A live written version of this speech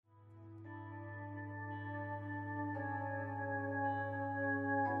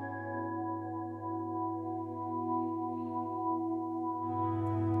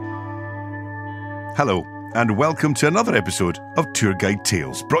Hello, and welcome to another episode of Tour Guide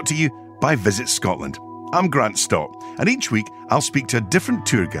Tales, brought to you by Visit Scotland. I'm Grant Stott, and each week I'll speak to a different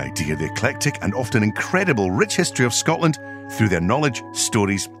tour guide to hear the eclectic and often incredible rich history of Scotland through their knowledge,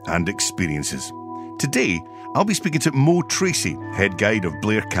 stories and experiences. Today, I'll be speaking to Mo Tracy, head guide of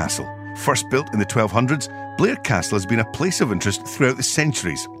Blair Castle. First built in the 1200s, Blair Castle has been a place of interest throughout the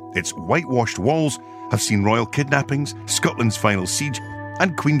centuries. Its whitewashed walls have seen royal kidnappings, Scotland's final siege,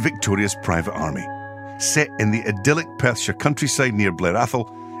 and Queen Victoria's private army. Set in the idyllic Perthshire countryside near Blair Athol,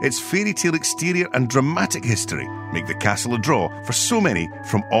 its fairy tale exterior and dramatic history make the castle a draw for so many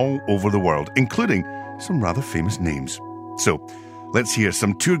from all over the world, including some rather famous names. So, let's hear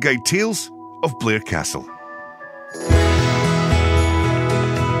some tour guide tales of Blair Castle.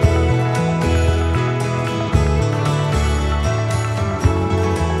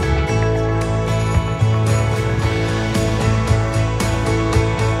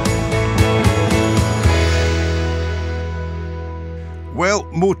 Well,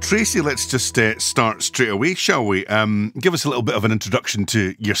 Mo Tracy, let's just start straight away, shall we? Give us a little bit of an introduction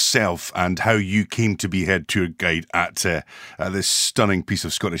to yourself and how you came to be head tour guide at this stunning piece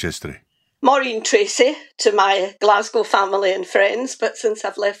of Scottish history. Maureen Tracy, to my Glasgow family and friends, but since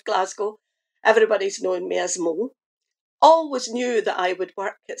I've left Glasgow, everybody's known me as Mo. Always knew that I would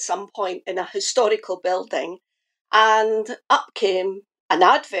work at some point in a historical building, and up came an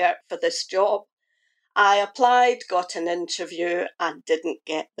advert for this job. I applied, got an interview and didn't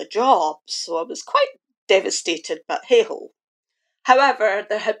get the job, so I was quite devastated, but hey-ho. However,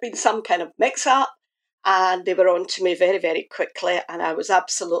 there had been some kind of mix-up and they were on to me very, very quickly and I was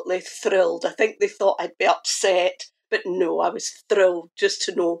absolutely thrilled. I think they thought I'd be upset, but no, I was thrilled just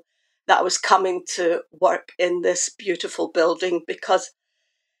to know that I was coming to work in this beautiful building, because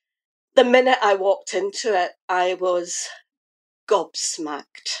the minute I walked into it, I was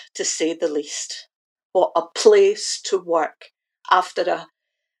gobsmacked, to say the least. What a place to work after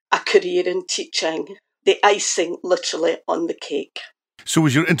a career in teaching. The icing literally on the cake. So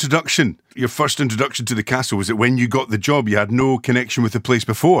was your first introduction to the castle, was it when you got the job? You had no connection with the place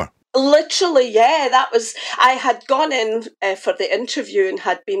before? Literally, yeah. I had gone in for the interview and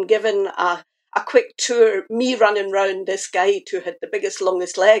had been given a quick tour, me running round this guide who had the biggest,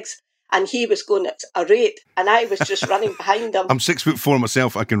 longest legs. And he was going at a rate, and I was just running behind him. I'm 6'4"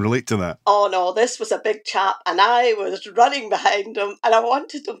 myself, I can relate to that. Oh no, this was a big chap, and I was running behind him, and I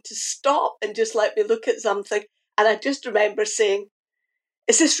wanted him to stop and just let me look at something. And I just remember saying,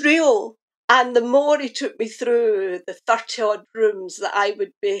 "Is this real?" And the more he took me through the 30-odd rooms that I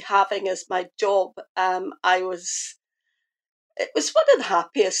would be having as my job, it was one of the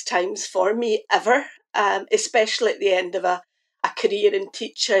happiest times for me ever, especially at the end of a career in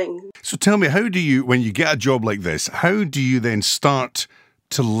teaching. So tell me, when you get a job like this, how do you then start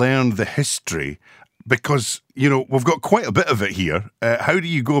to learn the history? Because, we've got quite a bit of it here. How do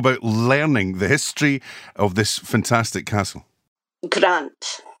you go about learning the history of this fantastic castle?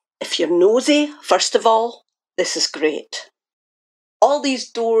 Grant, if you're nosy, first of all, this is great. All these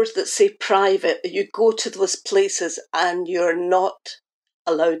doors that say private, you go to those places and you're not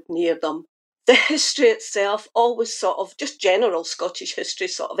allowed near them. The history itself always just general Scottish history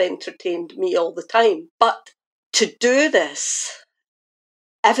entertained me all the time. But to do this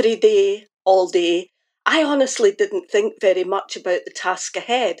every day, all day, I honestly didn't think very much about the task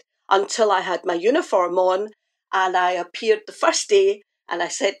ahead until I had my uniform on and I appeared the first day and I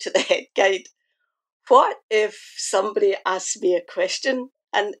said to the head guide, "What if somebody asks me a question?"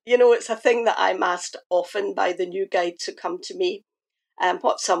 And, it's a thing that I'm asked often by the new guides who come to me.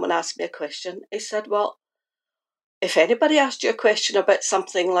 What someone asked me a question, he said, "Well, if anybody asked you a question about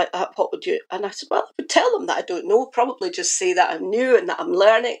something like that, what would you?" And I said, "Well, I would tell them that I don't know, probably just say that I'm new and that I'm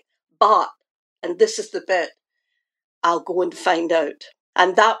learning. But," and this is the bit, "I'll go and find out."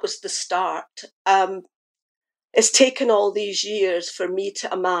 And that was the start. It's taken all these years for me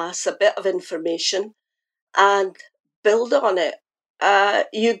to amass a bit of information and build on it.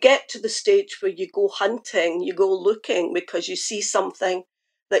 You get to the stage where you go hunting, you go looking because you see something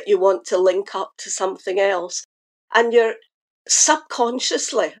that you want to link up to something else. And you're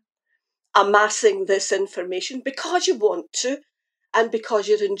subconsciously amassing this information because you want to and because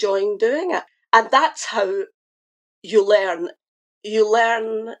you're enjoying doing it. And that's how you learn. You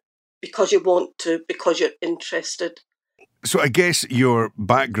learn because you want to, because you're interested. So I guess your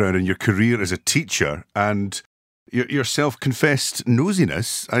background and your career as a teacher and your self-confessed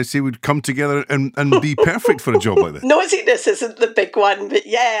nosiness, I say, would come together and be perfect for a job like this. Nosiness isn't the big one, but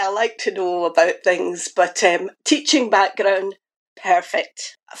yeah, I like to know about things. But teaching background,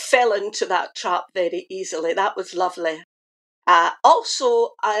 perfect. I fell into that trap very easily. That was lovely.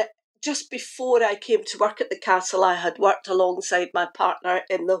 Also, just before I came to work at the castle, I had worked alongside my partner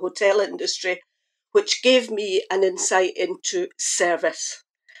in the hotel industry, which gave me an insight into service.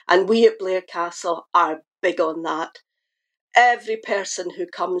 And we at Blair Castle are big on that. Every person who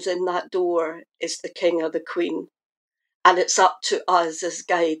comes in that door is the king or the queen. And it's up to us as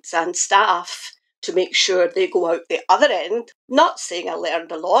guides and staff to make sure they go out the other end. Not saying I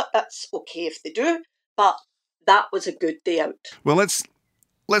learned a lot, that's okay if they do, but that was a good day out. Well, let's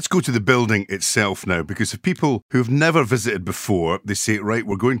go to the building itself now, because if people who've never visited before, they say, right,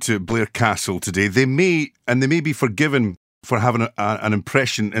 we're going to Blair Castle today, they may be forgiven for having an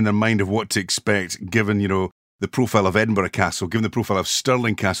impression in their mind of what to expect, given, the profile of Edinburgh Castle, given the profile of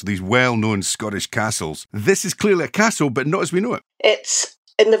Stirling Castle, these well-known Scottish castles. This is clearly a castle, but not as we know it. It's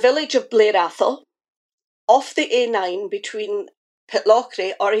in the village of Blair Athol, off the A9 between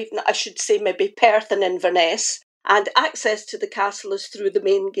Pitlochry, or even I should say maybe Perth and Inverness, and access to the castle is through the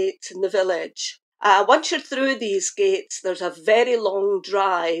main gates in the village. Once you're through these gates, there's a very long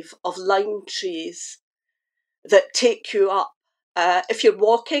drive of lime trees that take you up. If you're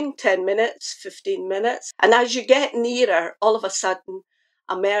walking, 10 minutes, 15 minutes. And as you get nearer, all of a sudden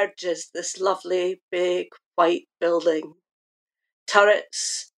emerges this lovely big white building.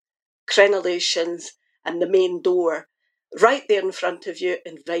 Turrets, crenellations, and the main door right there in front of you,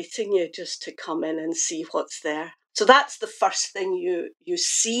 inviting you just to come in and see what's there. So that's the first thing you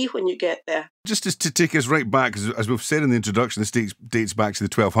see when you get there. Just to take us right back, as we've said in the introduction, this dates back to the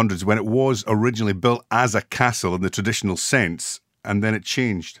 1200s, when it was originally built as a castle in the traditional sense, and then it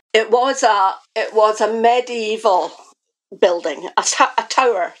changed. It was a medieval building, a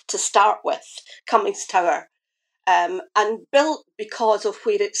tower to start with, Cummings Tower, and built because of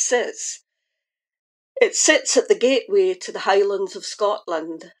where it sits. It sits at the gateway to the Highlands of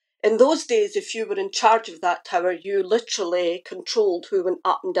Scotland. In those days, if you were in charge of that tower, you literally controlled who went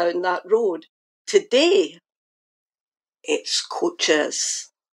up and down that road. Today, it's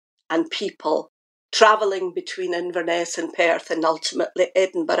coaches and people travelling between Inverness and Perth and ultimately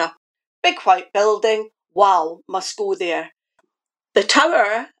Edinburgh. Big white building, wow, must go there. The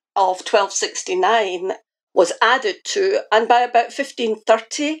tower of 1269 was added to, and by about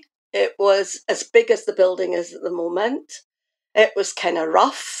 1530, it was as big as the building is at the moment. It was kind of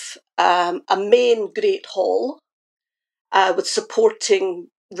rough, a main great hall with supporting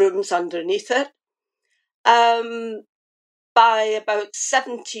rooms underneath it. By about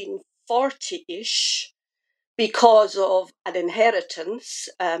 1740-ish, because of an inheritance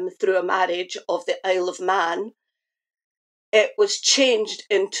through a marriage of the Isle of Man, it was changed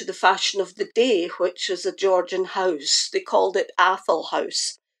into the fashion of the day, which is a Georgian house. They called it Athol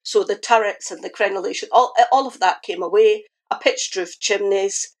House. So the turrets and the crenellation, all of that came away. A pitched roof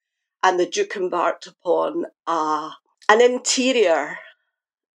chimneys, and the Duke embarked upon an interior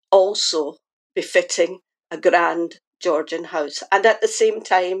also befitting a grand Georgian house, and at the same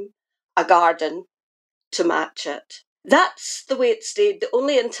time a garden to match it. That's the way it stayed. The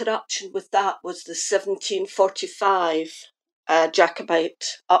only interruption with that was the 1745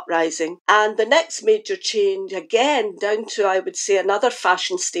 Jacobite uprising. And the next major change, again, down to, I would say, another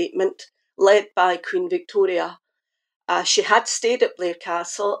fashion statement led by Queen Victoria. She had stayed at Blair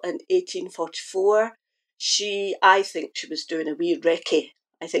Castle in 1844. I think she was doing a wee recce.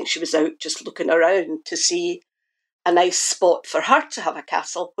 I think she was out just looking around to see a nice spot for her to have a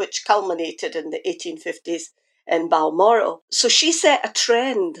castle, which culminated in the 1850s in Balmoral. So she set a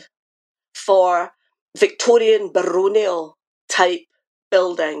trend for Victorian baronial type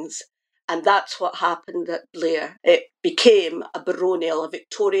buildings, and that's what happened at Blair. It became a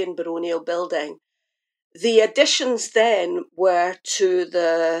Victorian baronial building. The additions then were to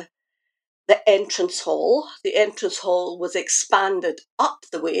the entrance hall. The entrance hall was expanded up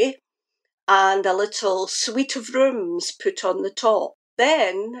the way and a little suite of rooms put on the top.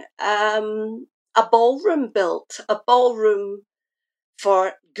 Then a ballroom built, a ballroom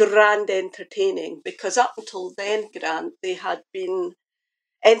for grand entertaining, because up until then, Grant, they had been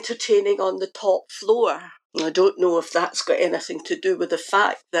entertaining on the top floor. I don't know if that's got anything to do with the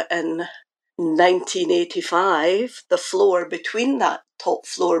fact that in 1985, the floor between that top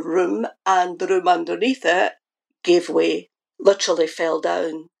floor room and the room underneath it gave way, literally fell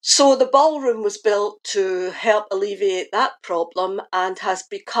down. So the ballroom was built to help alleviate that problem and has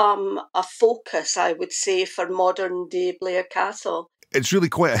become a focus, I would say, for modern day Blair Castle. It's really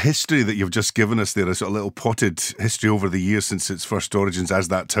quite a history that you've just given us there, a sort of little potted history over the years since its first origins as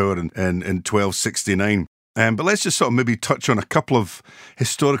that tower in 1269. But let's just sort of maybe touch on a couple of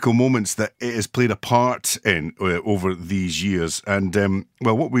historical moments that it has played a part in over these years. And,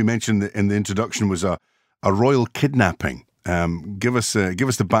 well, what we mentioned in the introduction was a royal kidnapping Give us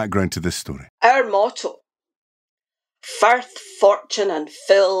the background to this story. Our motto: Firth, fortune, and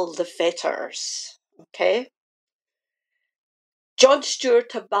fill the fetters. Okay. John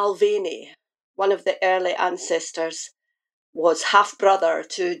Stuart of Balvenie, one of the early ancestors, was half-brother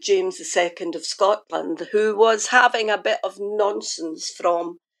to James II of Scotland, who was having a bit of nonsense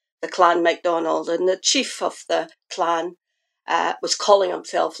from the Clan MacDonald, and the chief of the clan was calling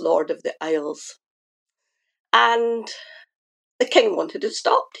himself Lord of the Isles. And the king wanted it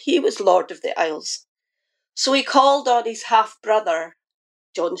stopped. He was Lord of the Isles. So he called on his half-brother,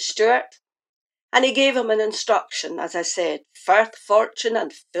 John Stuart, and he gave him an instruction, as I said: Firth, fortune,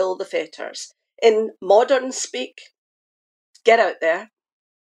 and fill the fetters. In modern speak, get out there.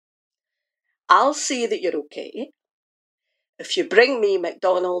 I'll see that you're okay if you bring me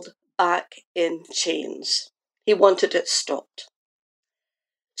MacDonald back in chains. He wanted it stopped.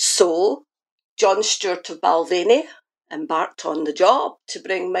 So John Stuart of Balvenie embarked on the job to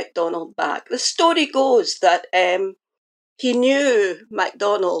bring MacDonald back. The story goes that he knew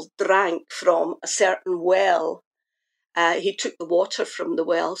MacDonald drank from a certain well. He took the water from the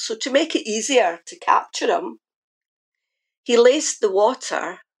well. So to make it easier to capture him, he laced the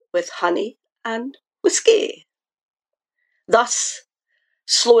water with honey and whiskey, thus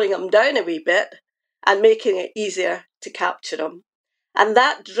slowing him down a wee bit and making it easier to capture him. And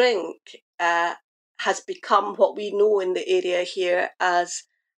that drink has become what we know in the area here as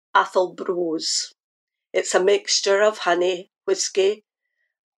Athelbrose. It's a mixture of honey, whiskey,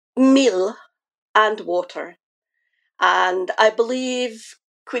 meal, and water. And I believe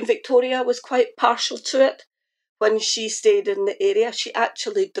Queen Victoria was quite partial to it. When she stayed in the area, she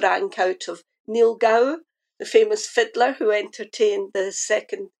actually drank out of Neil Gow, the famous fiddler who entertained the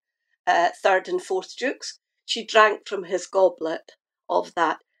second, third and fourth dukes. She drank from his goblet of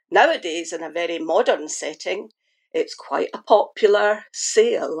that. Nowadays, in a very modern setting, it's quite a popular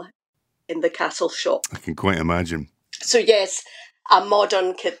sale in the castle shop. I can quite imagine. So yes, a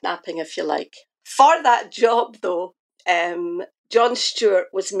modern kidnapping, if you like. For that job, though, John Stuart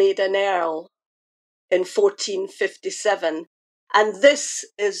was made an earl in 1457. And this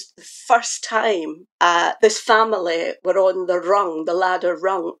is the first time this family were on the ladder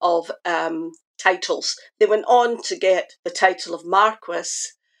rung of titles. They went on to get the title of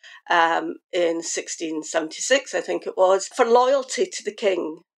Marquess in 1676, I think it was, for loyalty to the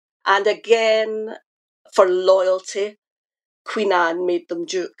king. And again, for loyalty, Queen Anne made them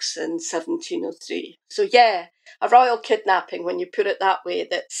dukes in 1703. So yeah, a royal kidnapping, when you put it that way,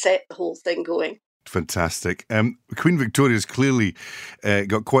 that set the whole thing going. Fantastic. Queen Victoria's clearly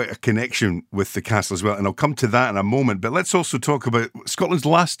got quite a connection with the castle as well, and I'll come to that in a moment. But let's also talk about Scotland's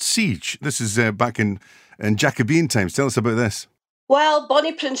last siege. This is back in Jacobean times. Tell us about this. Well,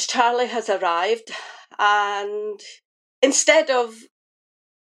 Bonnie Prince Charlie has arrived, and instead of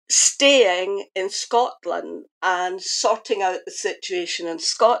staying in Scotland and sorting out the situation in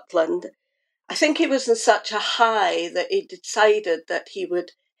Scotland, I think he was in such a high that he decided that he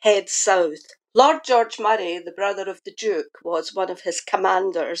would head south. Lord George Murray, the brother of the Duke, was one of his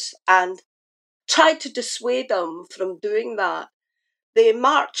commanders and tried to dissuade him from doing that. They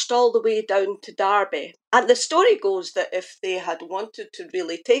marched all the way down to Derby. And the story goes that if they had wanted to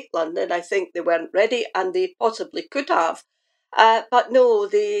really take London, I think they weren't ready, and they possibly could have. But no,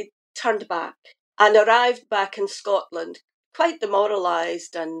 they turned back and arrived back in Scotland quite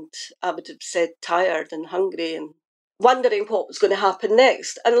demoralised and, I would have said, tired and hungry and wondering what was going to happen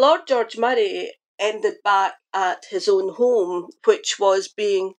next. And Lord George Murray ended back at his own home, which was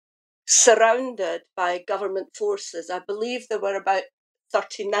being surrounded by government forces. I believe there were about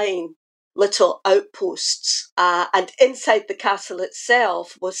 39 little outposts. And inside the castle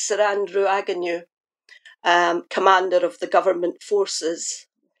itself was Sir Andrew Agnew, commander of the government forces.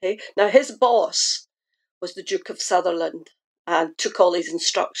 Okay? Now, his boss was the Duke of Sutherland and took all his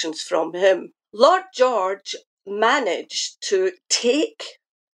instructions from him. Lord George managed to take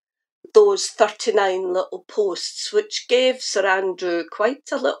those 39 little posts, which gave Sir Andrew quite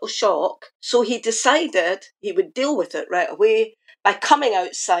a little shock. So he decided he would deal with it right away by coming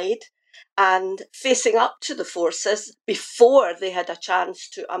outside and facing up to the forces before they had a chance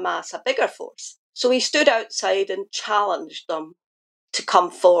to amass a bigger force. So he stood outside and challenged them to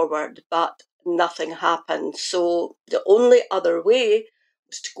come forward, but nothing happened. So the only other way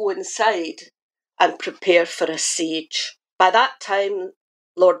was to go inside and prepare for a siege. By that time,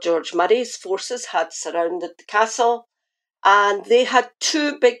 Lord George Murray's forces had surrounded the castle, and they had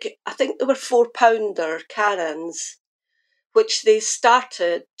two big, I think they were 4-pounder cannons, which they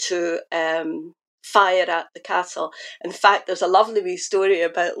started to fire at the castle. In fact, there's a lovely wee story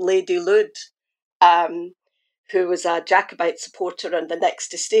about Lady Lude, who was a Jacobite supporter on the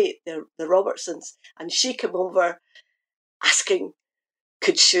next estate, the Robertsons, and she came over asking,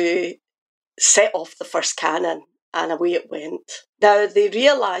 could she set off the first cannon? And away it went. Now, they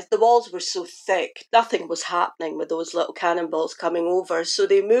realised the walls were so thick, nothing was happening with those little cannonballs coming over, so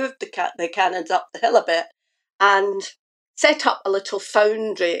they moved the cannons up the hill a bit and set up a little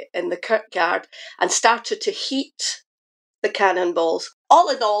foundry in the kirkyard and started to heat the cannonballs. All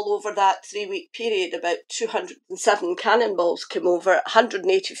in all, over that 3-week period, about 207 cannonballs came over,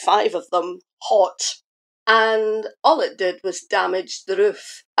 185 of them hot. And all it did was damage the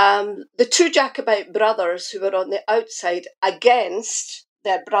roof. The two Jacobite brothers who were on the outside against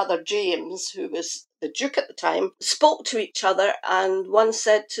their brother James, who was the Duke at the time, spoke to each other, and one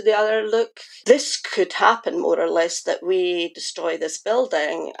said to the other, look, this could happen more or less, that we destroy this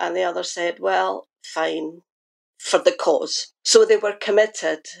building. And the other said, well, fine, for the cause. So they were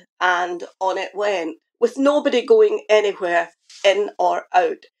committed, and on it went, with nobody going anywhere in or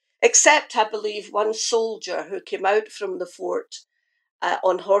out, except, I believe, one soldier who came out from the fort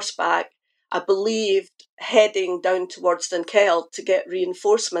on horseback, I believe, heading down towards Dunkeld to get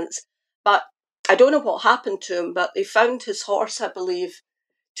reinforcements. But I don't know what happened to him, but they found his horse, I believe,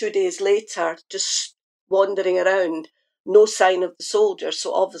 2 days later, just wandering around. No sign of the soldier,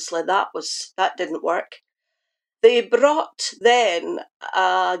 so obviously that didn't work. They brought then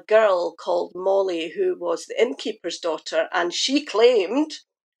a girl called Molly, who was the innkeeper's daughter, and she claimed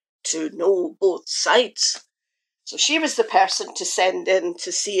to know both sides. So she was the person to send in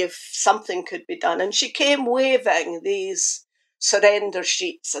to see if something could be done. And she came waving these surrender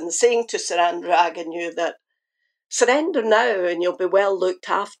sheets and saying to Sir Andrew Agnew that surrender now and you'll be well looked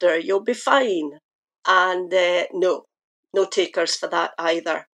after, you'll be fine. And no takers for that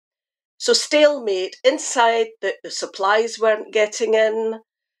either. So stalemate inside, the supplies weren't getting in,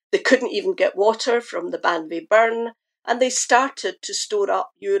 they couldn't even get water from the Banvie Burn, and they started to store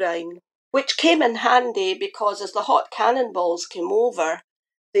up urine, which came in handy because as the hot cannonballs came over,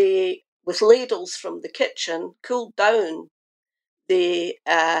 they, with ladles from the kitchen, cooled down the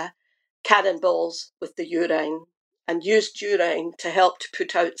cannonballs with the urine and used urine to help to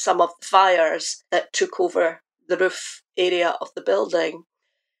put out some of the fires that took over the roof area of the building.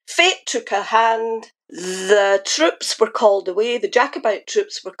 Fate took a hand. The troops were called away, the Jacobite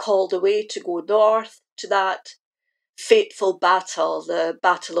troops were called away to go north to that fateful battle, the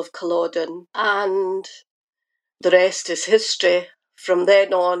Battle of Culloden, and the rest is history. From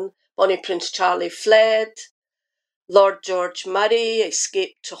then on, Bonnie Prince Charlie fled, Lord George Murray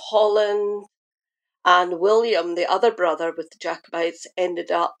escaped to Holland, and William, the other brother with the Jacobites,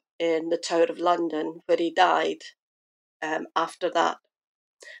 ended up in the Tower of London, where he died after that.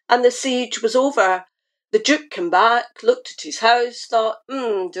 And the siege was over. The Duke came back, looked at his house, thought,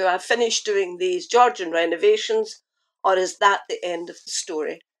 do I finish doing these Georgian renovations, or is that the end of the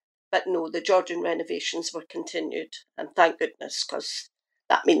story? But no, the Georgian renovations were continued, and thank goodness, because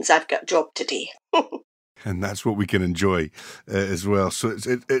that means I've got a job to do. And that's what we can enjoy as well. So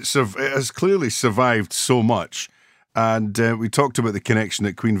it has clearly survived so much. And we talked about the connection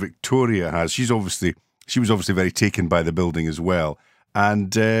that Queen Victoria has. She was obviously very taken by the building as well.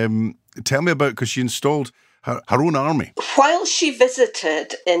 And tell me about, because she installed her own army. While she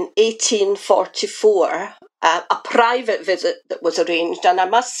visited in 1844, a private visit that was arranged, and I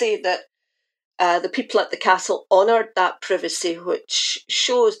must say that the people at the castle honoured that privacy, which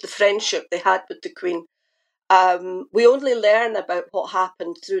shows the friendship they had with the Queen. We only learn about what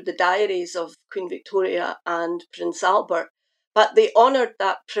happened through the diaries of Queen Victoria and Prince Albert, but they honoured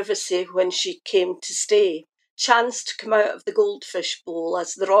that privacy when she came to stay. Chanced to come out of the Goldfish Bowl,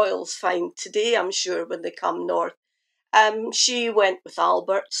 as the royals find today, I'm sure, when they come north. She went with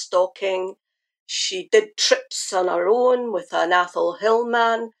Albert stalking. She did trips on her own with an Athol Hill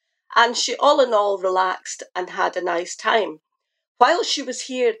man, and she all in all relaxed and had a nice time. While she was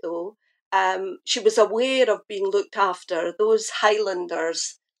here, though, she was aware of being looked after. Those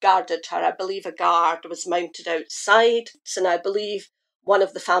Highlanders guarded her. I believe a guard was mounted outside, and I believe one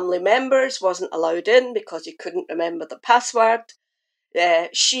of the family members wasn't allowed in because he couldn't remember the password.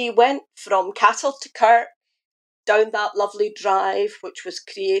 She went from Castle to Kirk, down that lovely drive which was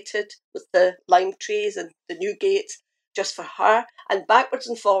created with the lime trees and the new gates just for her, and backwards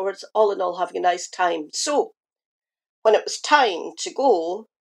and forwards, all in all having a nice time. So, when it was time to go,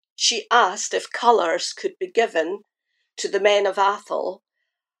 she asked if colours could be given to the men of Athol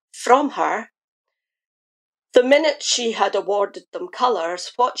from her. The minute she had awarded them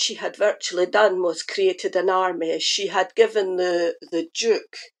colours, what she had virtually done was created an army. She had given the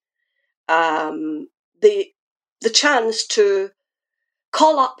Duke the chance to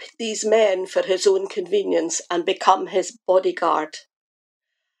call up these men for his own convenience and become his bodyguard.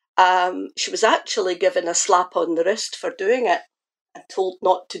 She was actually given a slap on the wrist for doing it and told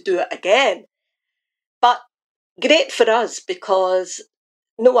not to do it again. But great for us, because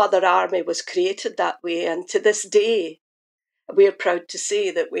no other army was created that way, and to this day we're proud to say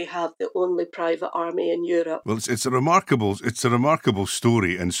that we have the only private army in Europe. Well, it's a remarkable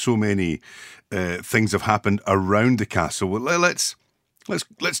story, and so many things have happened around the castle. Well, let's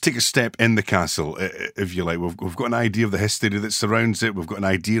take a step in the castle, if you like. We've got an idea of the history that surrounds it. We've got an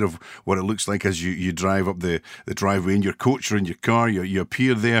idea of what it looks like as you drive up the driveway in your coach or in your car. You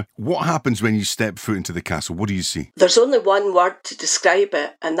appear there. What happens when you step foot into the castle? What do you see? There's only one word to describe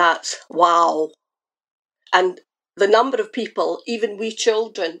it, and that's wow. And the number of people, even we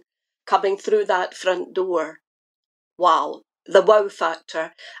children, coming through that front door, wow. The wow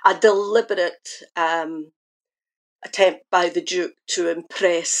factor, a deliberate attempt by the Duke to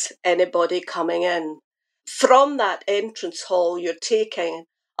impress anybody coming in. From that entrance hall, you're taking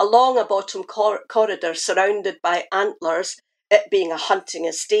along a bottom corridor surrounded by antlers, it being a hunting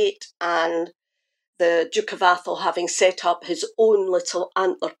estate, and the Duke of Atholl having set up his own little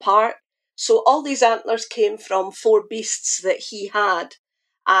antler park. So all these antlers came from 4 beasts that he had,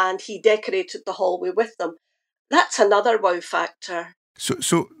 and he decorated the hallway with them. That's another wow factor.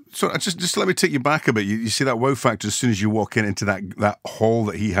 So just let me take you back a bit. You see that wow factor as soon as you walk into that hall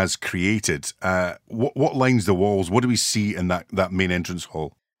that he has created. What lines the walls? What do we see in that main entrance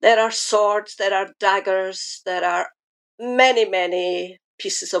hall? There are swords, there are daggers, there are many, many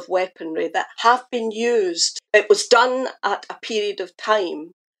pieces of weaponry that have been used. It was done at a period of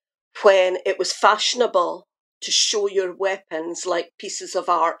time when it was fashionable to show your weapons like pieces of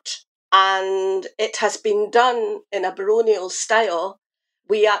art. And it has been done in a baronial style.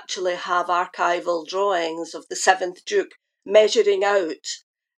 We actually have archival drawings of the 7th Duke measuring out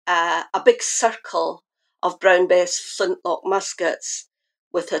a big circle of Brown Bess flintlock muskets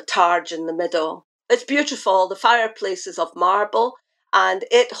with a targe in the middle. It's beautiful. The fireplace is of marble, and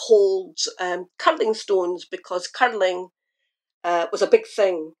it holds curling stones, because curling was a big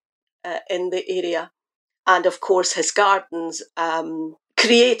thing in the area. And of course, his gardens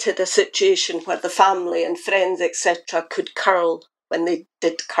created a situation where the family and friends, etc., could curl when they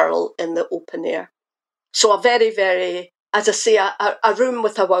did curl in the open air. So a very, very, as I say, a room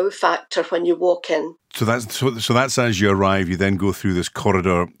with a wow factor when you walk in. So that's as you arrive, you then go through this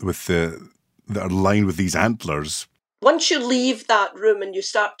corridor that are lined with these antlers. Once you leave that room and you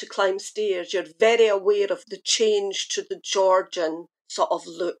start to climb stairs, you're very aware of the change to the Georgian sort of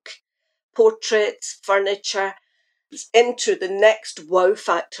look. Portraits, furniture, into the next wow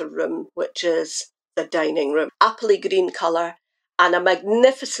factor room, which is the dining room. Appley green colour and a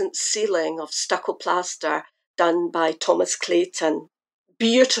magnificent ceiling of stucco plaster done by Thomas Clayton.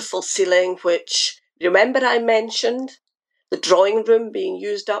 Beautiful ceiling, which, remember I mentioned the drawing room being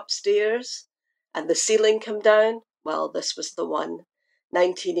used upstairs and the ceiling come down? Well, this was the one.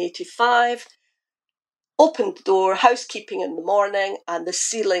 1985. Opened the door, housekeeping in the morning, and the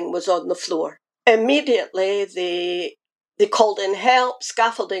ceiling was on the floor. Immediately, they called in help,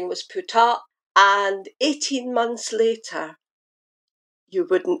 scaffolding was put up, and 18 months later, you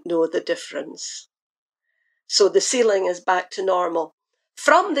wouldn't know the difference. So the ceiling is back to normal.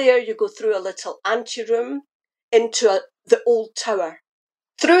 From there, you go through a little anteroom into the old tower.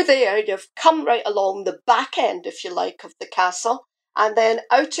 Through there, you've come right along the back end, if you like, of the castle, and then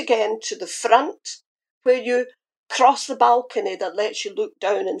out again to the front, where you cross the balcony that lets you look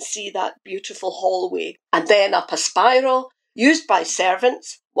down and see that beautiful hallway, and then up a spiral used by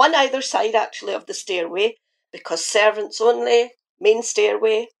servants, one either side actually of the stairway, because servants only, main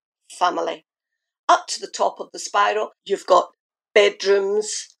stairway, family. Up to the top of the spiral, you've got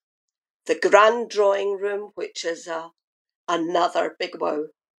bedrooms, the grand drawing room, which is another big wow.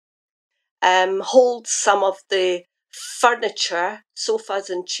 Holds some of the furniture, sofas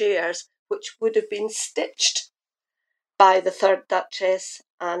and chairs, which would have been stitched by the 3rd Duchess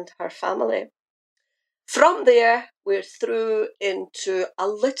and her family. From there, we're through into a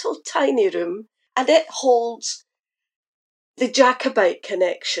little tiny room, and it holds the Jacobite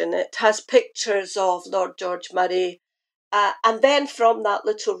connection. It has pictures of Lord George Murray. And then from that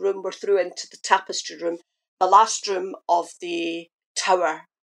little room, we're through into the tapestry room, the last room of the tower.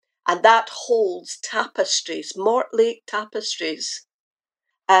 And that holds tapestries, Mortlake tapestries.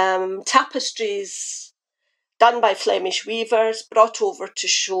 Tapestries done by Flemish weavers, brought over to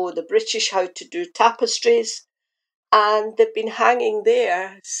show the British how to do tapestries. And they've been hanging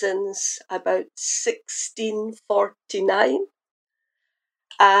there since about 1649.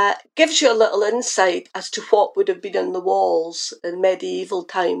 gives you a little insight as to what would have been on the walls in medieval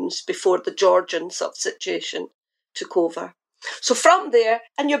times before the Georgian sort of situation took over. So from there,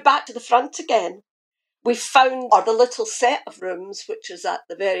 and you're back to the front again, we found the little set of rooms, which is at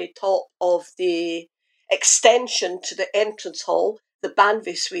the very top of the extension to the entrance hall, the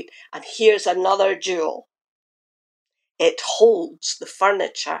Banvey Suite. And here's another jewel. It holds the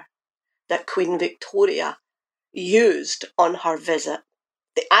furniture that Queen Victoria used on her visit.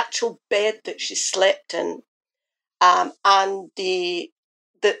 The actual bed that she slept in, and the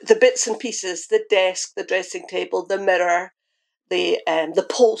bits and pieces, the desk, the dressing table, the mirror, the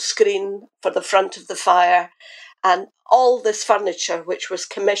pole screen for the front of the fire, and all this furniture which was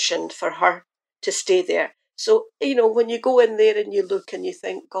commissioned for her to stay there. So, when you go in there and you look and you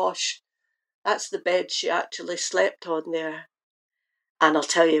think, gosh, that's the bed she actually slept on there. And I'll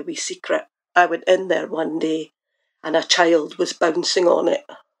tell you a wee secret. I went in there one day and a child was bouncing on it,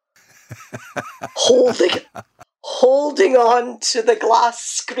 holding on to the glass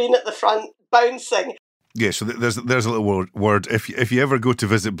screen at the front, bouncing. Yeah, so there's a little word. If you ever go to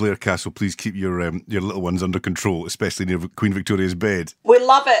visit Blair Castle, please keep your little ones under control, especially near Queen Victoria's bed. We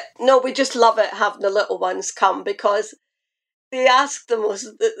love it. No, we just love it having the little ones come, because they ask the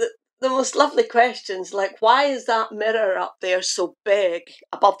most lovely questions, like, why is that mirror up there so big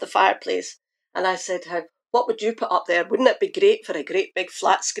above the fireplace? And I said, what would you put up there? Wouldn't it be great for a great big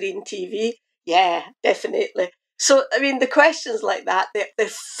flat screen TV? Yeah, definitely. So, the questions like that, they're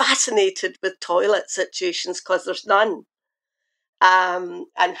fascinated with toilet situations because there's none. And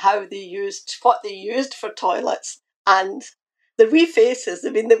what they used for toilets. And the wee faces, they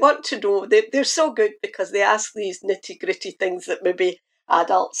want to know. They're so good because they ask these nitty-gritty things that maybe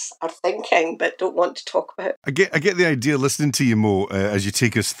adults are thinking but don't want to talk about. I get the idea listening to you, Mo, as you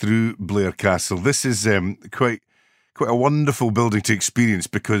take us through Blair Castle. This is quite a wonderful building to experience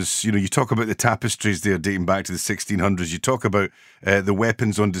because, you talk about the tapestries there dating back to the 1600s. You talk about the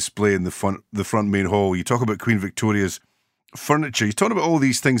weapons on display in the front main hall. You talk about Queen Victoria's furniture. You talk about all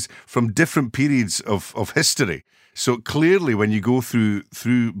these things from different periods of history. So clearly, when you go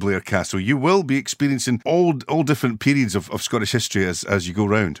through Blair Castle, you will be experiencing all different periods of Scottish history as you go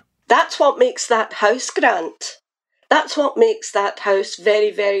round. That's what makes that house, Grant. That's what makes that house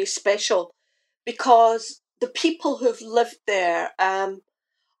very, very special, because the people who've lived there,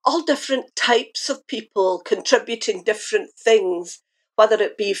 all different types of people contributing different things, whether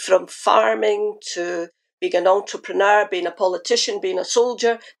it be from farming to being an entrepreneur, being a politician, being a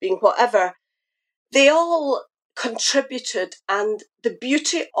soldier, being whatever, they all contributed. And the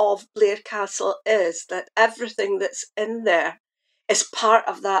beauty of Blair Castle is that everything that's in there is part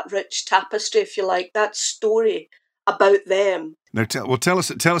of that rich tapestry, if you like, that story about them. Now, tell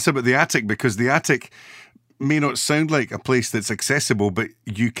us about the attic, because the attic may not sound like a place that's accessible, but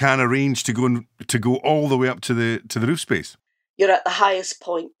you can arrange to go all the way up to the roof space. You're at the highest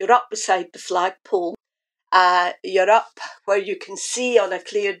point. You're up beside the flagpole. You're up where you can see on a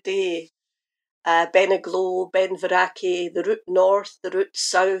clear day Beniglow, Benverachy, the route north, the route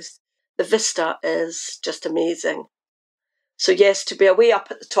south. The vista is just amazing. So yes, to be away up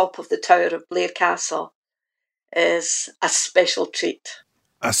at the top of the tower of Blair Castle is a special treat.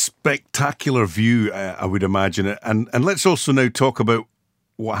 A spectacular view, I would imagine. And let's also now talk about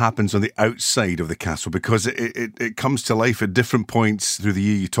what happens on the outside of the castle, because it comes to life at different points through the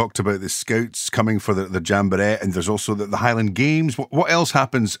year. You talked about the Scouts coming for the Jamboree, and there's also the Highland Games. What else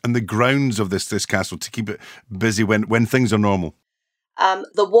happens on the grounds of this castle to keep it busy when things are normal?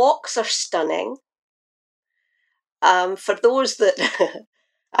 The walks are stunning. For those that...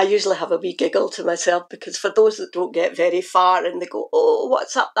 I usually have a wee giggle to myself, because for those that don't get very far and they go, oh,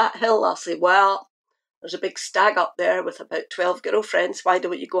 what's up that hill? I'll say, well, there's a big stag up there with about 12 girlfriends. Why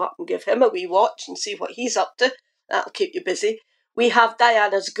don't you go up and give him a wee watch and see what he's up to? That'll keep you busy. We have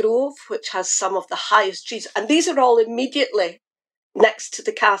Diana's Grove, which has some of the highest trees. And these are all immediately next to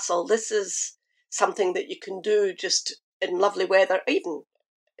the castle. This is something that you can do just in lovely weather, even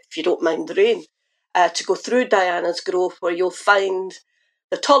if you don't mind the rain, to go through Diana's Grove, where you'll find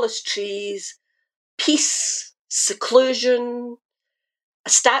the tallest trees, peace, seclusion, a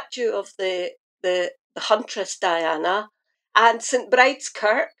statue of the Huntress Diana, and St Bride's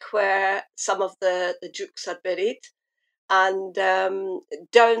Kirk, where some of the dukes are buried, and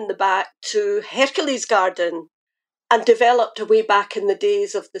down the back to Hercules Garden, and developed way back in the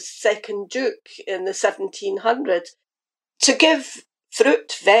days of the second Duke in the 1700s to give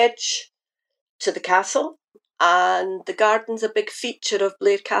fruit, veg to the castle. And the garden's a big feature of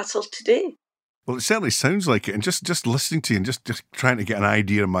Blair Castle today. Well, it certainly sounds like it. And just listening to you and just trying to get an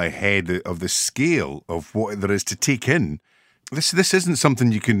idea in my head of the scale of what there is to take in, This isn't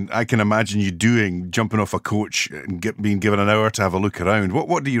something I can imagine you doing, jumping off a coach and being given an hour to have a look around.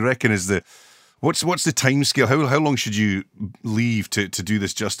 What do you reckon is what's the time scale? How long should you leave to do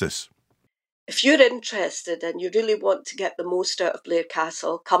this justice? If you're interested and you really want to get the most out of Blair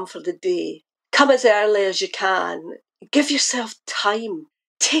Castle, come for the day. Come as early as you can. Give yourself time.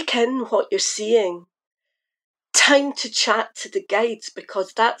 Take in what you're seeing. Time to chat to the guides,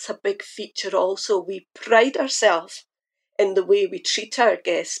 because that's a big feature also. We pride ourselves in the way we treat our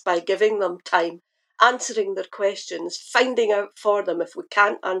guests by giving them time, answering their questions, finding out for them if we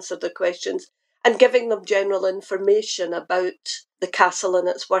can't answer their questions, and giving them general information about the castle and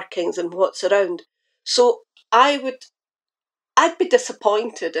its workings and what's around. So I'd be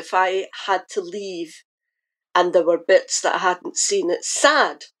disappointed if I had to leave and there were bits that I hadn't seen. It's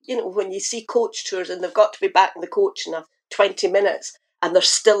sad, when you see coach tours and they've got to be back in the coach in 20 minutes and they're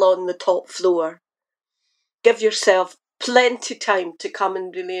still on the top floor. Give yourself plenty time to come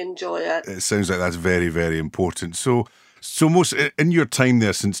and really enjoy it. It sounds like that's very, very important. So most in your time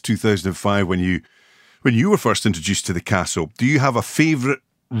there since 2005, when you were first introduced to the castle, do you have a favourite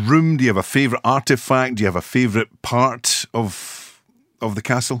room? Do you have a favourite artefact? Do you have a favourite part of the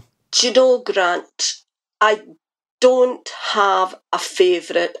castle? Do you know, Grant, I don't have a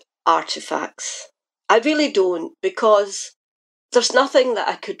favourite artefacts. I really don't, because there's nothing that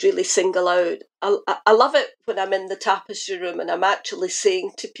I could really single out. I love it when I'm in the tapestry room and I'm actually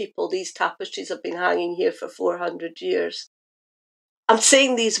saying to people, these tapestries have been hanging here for 400 years. I'm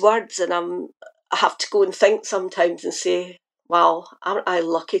saying these words and I have to go and think sometimes and say, wow, aren't I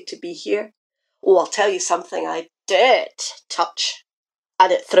lucky to be here? Oh, I'll tell you something I did touch,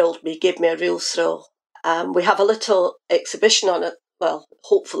 and it thrilled me, gave me a real thrill. We have a little exhibition on it. Well,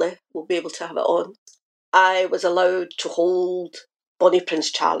 hopefully we'll be able to have it on. I was allowed to hold Bonnie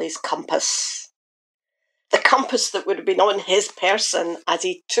Prince Charlie's compass. The compass that would have been on his person as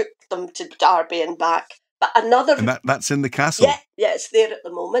he took them to Derby and back. But another... And that's in the castle? Yeah, it's there at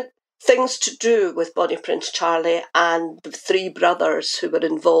the moment. Things to do with Bonnie Prince Charlie and the three brothers who were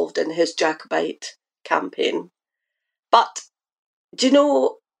involved in his Jacobite campaign. But, do you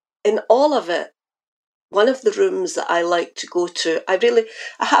know, in all of it, one of the rooms that I like to go to, I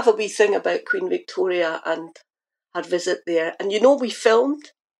have a wee thing about Queen Victoria and her visit there. And we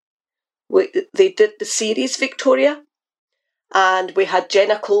filmed. They did the series Victoria. And we had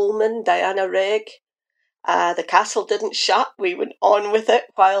Jenna Coleman, Diana Rigg. The castle didn't shut. We went on with it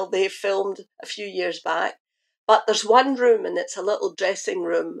while they filmed a few years back. But there's one room, and it's a little dressing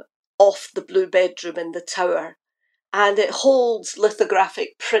room off the blue bedroom in the tower. And it holds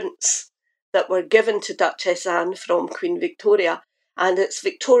lithographic prints that were given to Duchess Anne from Queen Victoria. And it's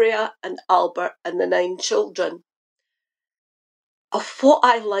Victoria and Albert and the 9 children. What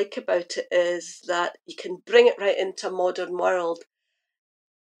I like about it is that you can bring it right into a modern world.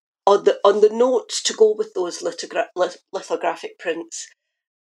 On the notes to go with those lithographic prints,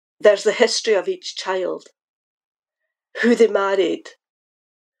 there's the history of each child, who they married,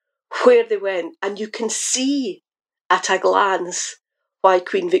 where they went, and you can see at a glance why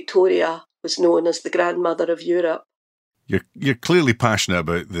Queen Victoria was known as the grandmother of Europe. You're clearly passionate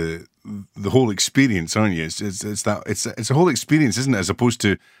about the whole experience, aren't you? It's a whole experience, isn't it, as opposed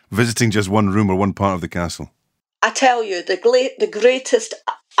to visiting just one room or one part of the castle. I tell you, the greatest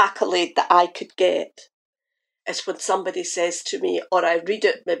accolade that I could get is when somebody says to me, or I read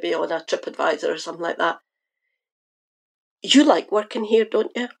it maybe on a TripAdvisor or something like that, you like working here,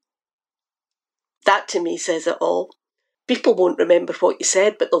 don't you? That to me says it all. People won't remember what you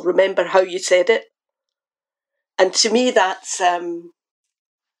said, but they'll remember how you said it. And to me, that says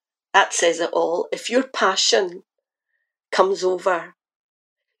it all. If your passion comes over,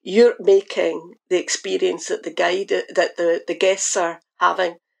 you're making the experience that the guests are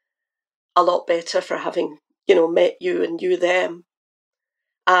having a lot better for having, met you and you them.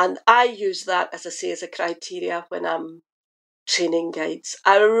 And I use that, as I say, as a criteria when I'm training guides.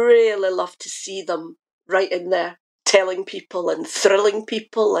 I really love to see them right in there, telling people and thrilling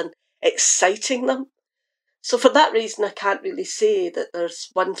people and exciting them. So for that reason, I can't really say that there's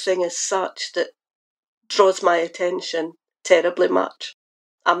one thing as such that draws my attention terribly much.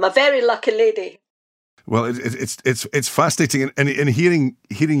 I'm a very lucky lady. Well, it's fascinating, and hearing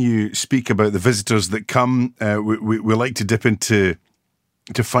you speak about the visitors that come, we like to dip into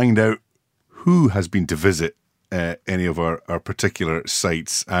to find out who has been to visit any of our particular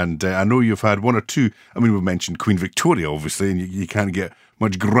sites. And I know you've had one or two. I mean, we've mentioned Queen Victoria, obviously, and you can't get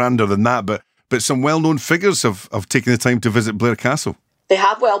much grander than that. But some well-known figures have taken the time to visit Blair Castle. They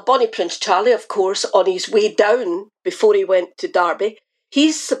have. Well, Bonnie Prince Charlie, of course, on his way down before he went to Derby,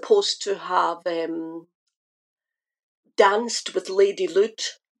 he's supposed to have danced with Lady Lude,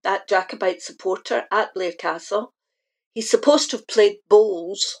 that Jacobite supporter, at Blair Castle. He's supposed to have played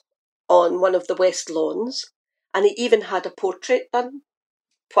bowls on one of the west lawns, and he even had a portrait done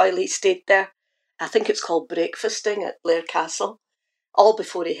while he stayed there. I think it's called breakfasting at Blair Castle, all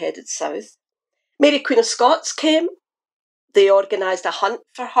before he headed south. Mary Queen of Scots came. They organised a hunt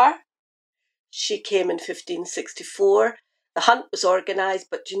for her. She came in 1564. The hunt was organised,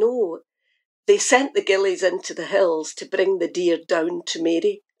 but they sent the gillies into the hills to bring the deer down to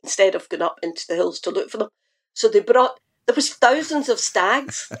Mary instead of going up into the hills to look for them. So there was thousands of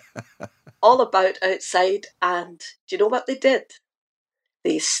stags all about outside, and do you know what they did?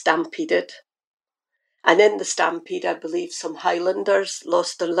 They stampeded. And in the stampede, I believe some Highlanders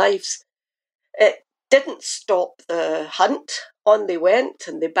lost their lives. It didn't stop the hunt. On they went,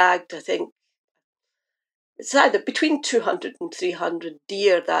 and they bagged, I think, it's either between 200 and 300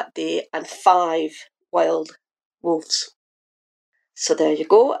 deer that day and 5 wild wolves. So there you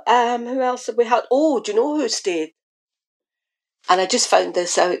go. Who else have we had? Oh, do you know who stayed? And I just found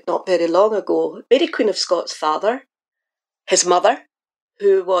this out not very long ago. Mary Queen of Scots' father, his mother,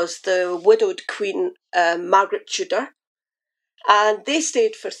 who was the widowed Queen Margaret Tudor, and they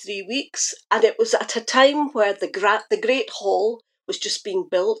stayed for 3 weeks, and it was at a time where the Great Hall was just being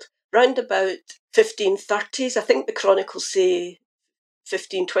built, round about 1530s. I think the chronicles say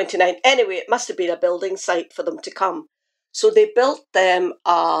 1529. Anyway, it must have been a building site for them to come. So they built them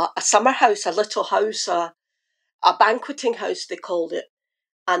a summer house, a little house, a banqueting house, they called it.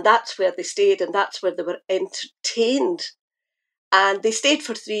 And that's where they stayed, and that's where they were entertained. And they stayed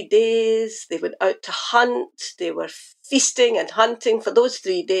for 3 days. They went out to hunt. They were feasting and hunting for those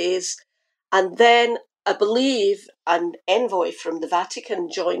 3 days. And then I believe an envoy from the Vatican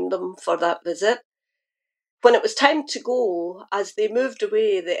joined them for that visit. When it was time to go, as they moved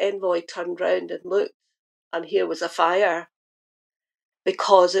away, the envoy turned round and looked, and here was a fire,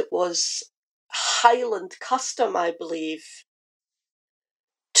 because it was Highland custom, I believe,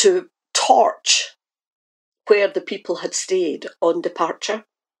 to torch where the people had stayed on departure.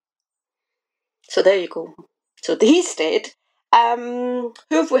 So there you go. So he stayed. Who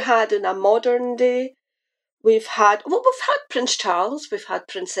have we had in a modern day? We've had Prince Charles, we've had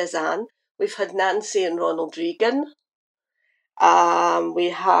Princess Anne, we've had Nancy and Ronald Reagan. We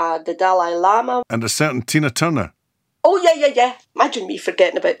had the Dalai Lama. And a certain Tina Turner. Oh, yeah. Imagine me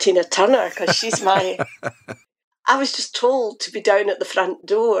forgetting about Tina Turner, because she's my... I was just told to be down at the front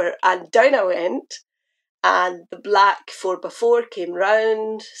door, and down I went, and the black 4x4 came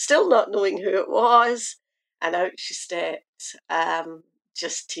round, still not knowing who it was, and out she stepped.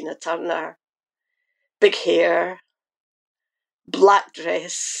 Just Tina Turner. Big hair, black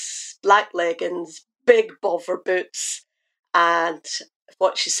dress, black leggings, big bother boots, and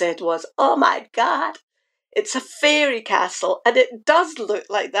what she said was, "Oh my God, it's a fairy castle," and it does look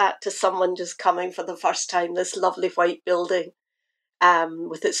like that to someone just coming for the first time, this lovely white building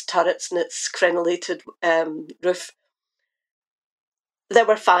with its turrets and its crenellated roof. There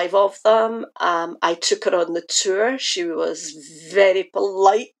were 5 of them. I took her on the tour. She was very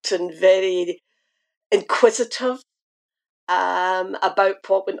polite and very inquisitive about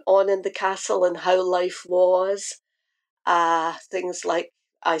what went on in the castle and how life was. Things like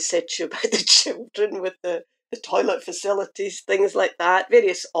I said to you about the children with the toilet facilities, things like that,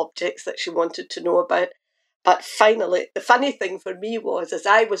 various objects that she wanted to know about. But finally, the funny thing for me was, as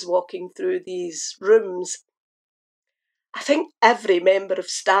I was walking through these rooms, I think every member of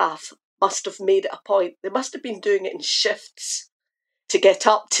staff must have made it a point. They must have been doing it in shifts to get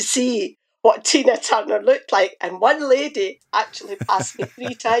up to see what Tina Turner looked like. And one lady actually passed me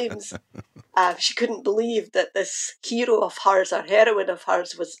 3 times. She couldn't believe that this hero of hers, or heroine of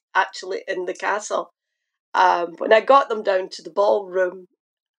hers, was actually in the castle. When I got them down to the ballroom,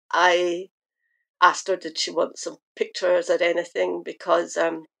 I asked her, did she want some pictures or anything, because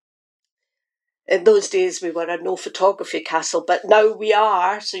in those days we were a no photography castle, but now we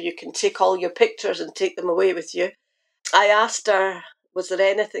are, so you can take all your pictures and take them away with you. I asked her, was there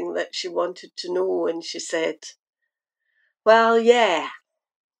anything that she wanted to know, and she said, well, yeah.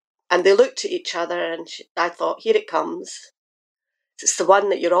 And they looked at each other, and I thought, here it comes. It's the one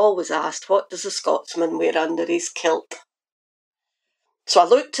that you're always asked, what does a Scotsman wear under his kilt? So I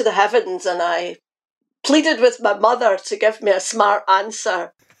looked to the heavens and I pleaded with my mother to give me a smart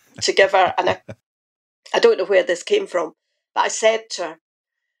answer to give her. And I don't know where this came from, but I said to her,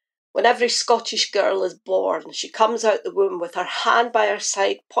 when every Scottish girl is born, she comes out the womb with her hand by her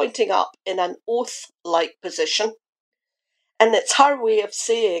side, pointing up in an oath-like position. And it's her way of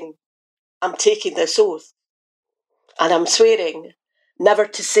saying, I'm taking this oath, and I'm swearing never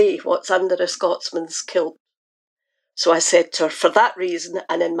to say what's under a Scotsman's kilt. So I said to her, for that reason,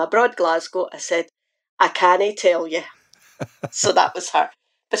 and in my broad Glasgow, I said, I cannae tell you. So that was her.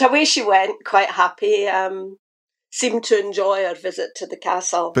 But away she went, quite happy, seemed to enjoy her visit to the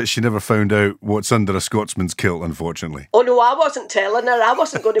castle. But she never found out what's under a Scotsman's kilt, unfortunately. Oh no, I wasn't telling her. I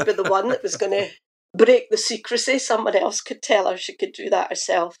wasn't going to be the one that was going to break the secrecy. Someone else could tell her. She could do that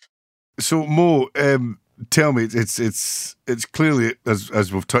herself. So, Mo, tell me, it's clearly,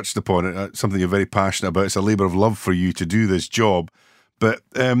 as we've touched upon it, something you're very passionate about. It's a labour of love for you to do this job, but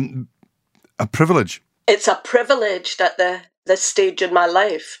a privilege. It's a privilege at this stage in my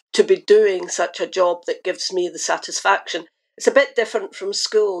life to be doing such a job that gives me the satisfaction. It's a bit different from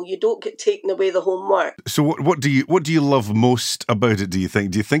school. You don't get taken away the homework. So what do you love most about it, do you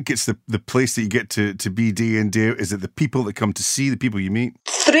think? Do you think it's the place that you get to be day in, day out? Is it the people that come to see, the people you meet?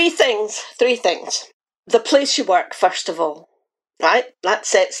 Three things. The place you work, first of all, right? That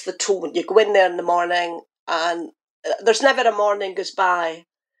sets the tone. You go in there in the morning and there's never a morning goes by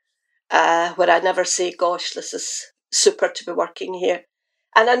where I never say, gosh, this is super to be working here.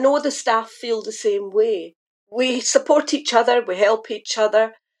 And I know the staff feel the same way. We support each other, we help each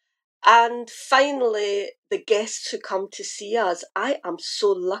other. And finally, the guests who come to see us, I am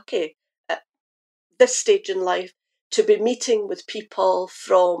so lucky at this stage in life to be meeting with people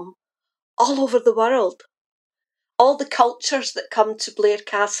from all over the world. All the cultures that come to Blair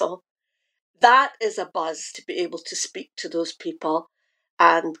Castle. That is a buzz to be able to speak to those people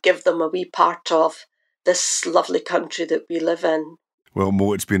and give them a wee part of this lovely country that we live in. Well,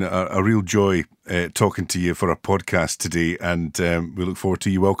 Mo, it's been a real joy talking to you for our podcast today, and we look forward to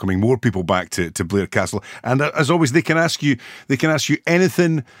you welcoming more people back to Blair Castle. And as always, they can ask you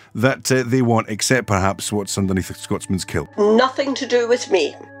anything that they want, except perhaps what's underneath the Scotsman's kilt. Nothing to do with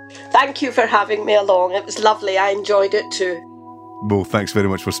me. Thank you for having me along. It was lovely. I enjoyed it too. Mo, thanks very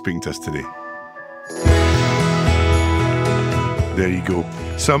much for speaking to us today. There you go.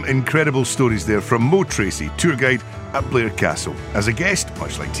 Some incredible stories there from Mo Tracy, tour guide at Blair Castle. As a guest,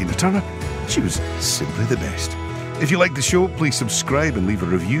 much like Tina Turner, she was simply the best. If you like the show, please subscribe and leave a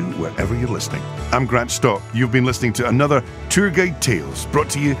review wherever you're listening. I'm Grant Stott. You've been listening to another Tour Guide Tales, brought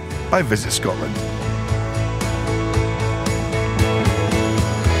to you by Visit Scotland.